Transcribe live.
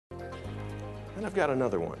And I've got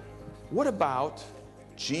another one. What about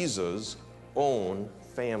Jesus' own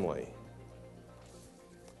family?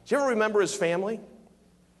 Do you ever remember his family?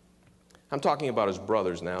 I'm talking about his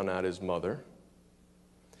brothers now, not his mother.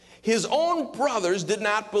 His own brothers did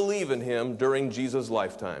not believe in him during Jesus'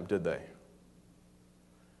 lifetime, did they?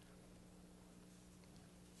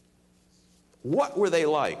 What were they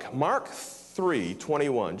like? Mark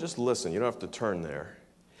 3:21. Just listen, you don't have to turn there.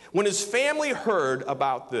 When his family heard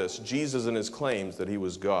about this, Jesus and his claims that he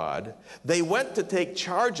was God, they went to take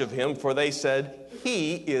charge of him, for they said,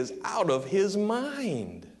 he is out of his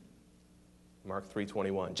mind. Mark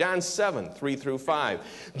 3:21. John 7:3-5.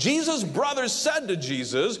 Jesus' brothers said to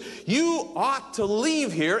Jesus, you ought to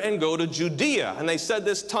leave here and go to Judea. And they said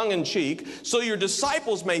this tongue-in-cheek, so your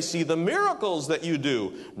disciples may see the miracles that you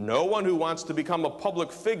do. No one who wants to become a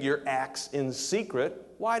public figure acts in secret.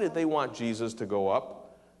 Why did they want Jesus to go up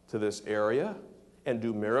to this area and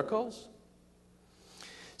do miracles?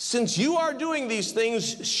 Since you are doing these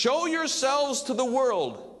things, show yourselves to the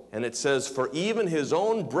world. And it says, for even his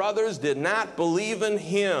own brothers did not believe in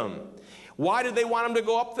him. Why did they want him to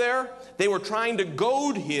go up there? They were trying to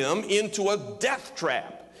goad him into a death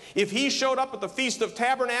trap. If he showed up at the Feast of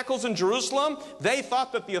Tabernacles in Jerusalem, they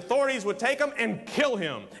thought that the authorities would take him and kill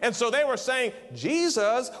him. And so they were saying,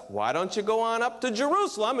 Jesus, why don't you go on up to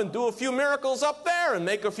Jerusalem and do a few miracles up there and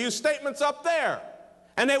make a few statements up there?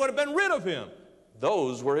 And they would have been rid of him.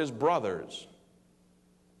 Those were his brothers.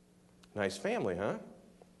 Nice family, huh?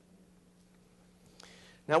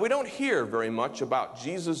 Now, we don't hear very much about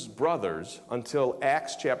Jesus' brothers until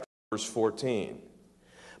Acts chapter verse 14.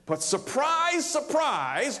 But surprise,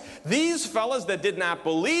 surprise, these fellas that did not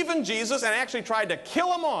believe in Jesus and actually tried to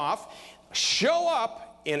kill him off show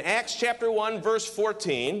up in Acts chapter 1 verse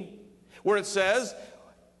 14, where it says,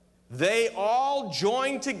 they all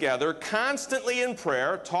joined together constantly in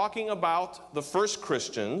prayer, talking about the first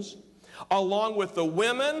Christians, along with the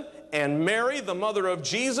women and Mary, the mother of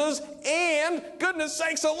Jesus, and, goodness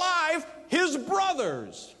sakes alive, his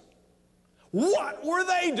brothers. What were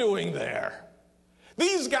they doing there?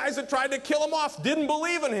 These guys that tried to kill him off didn't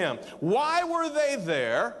believe in him. Why were they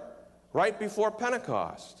there right before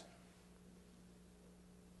Pentecost?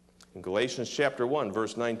 In Galatians chapter 1,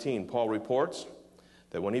 verse 19, Paul reports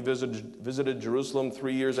that when he visited Jerusalem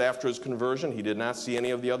 3 years after his conversion, he did not see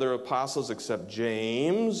any of the other apostles except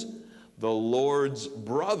James, the Lord's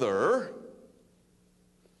brother,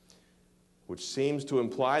 which seems to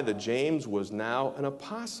imply that James was now an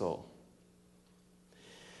apostle.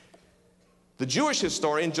 The Jewish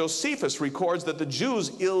historian Josephus records that the Jews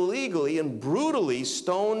illegally and brutally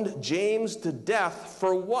stoned James to death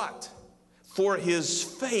for what? For his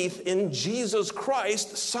faith in Jesus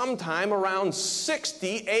Christ sometime around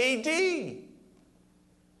 60 A.D.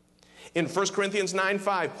 In 1 Corinthians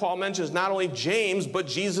 9:5, Paul mentions not only James, but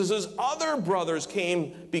Jesus' other brothers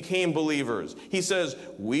became believers. He says,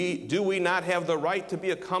 do we not have the right to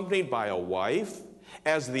be accompanied by a wife,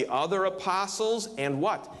 as the other apostles, and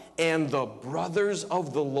what? And the brothers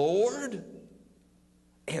of the Lord?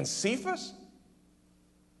 And Cephas?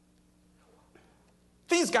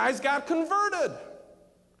 These guys got converted.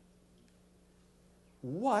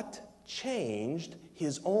 What changed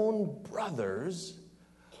his own brothers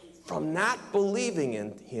from not believing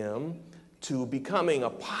in him to becoming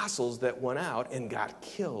apostles that went out and got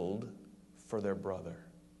killed for their brother?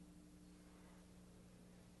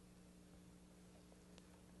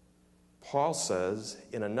 Paul says,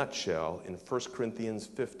 in a nutshell, in 1 Corinthians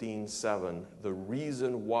 15:7, the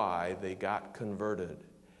reason why they got converted.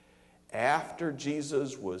 After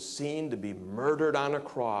Jesus was seen to be murdered on a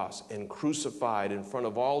cross and crucified in front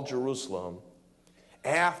of all Jerusalem,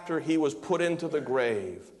 after he was put into the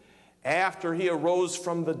grave, after he arose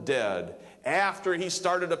from the dead, after he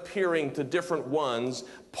started appearing to different ones,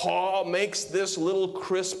 Paul makes this little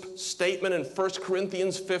crisp statement in 1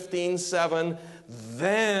 Corinthians 15:7,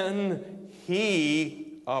 then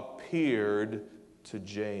he appeared to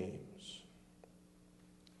James.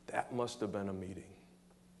 That must have been a meeting.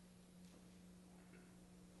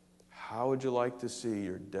 How would you like to see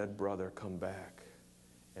your dead brother come back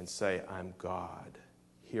and say, I'm God,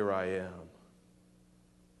 here I am?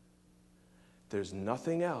 There's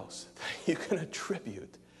nothing else that you can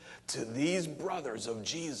attribute to these brothers of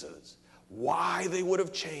Jesus, why they would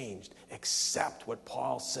have changed, except what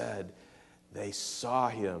Paul said. They saw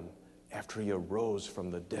him after he arose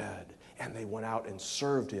from the dead, and they went out and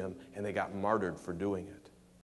served him, and they got martyred for doing it.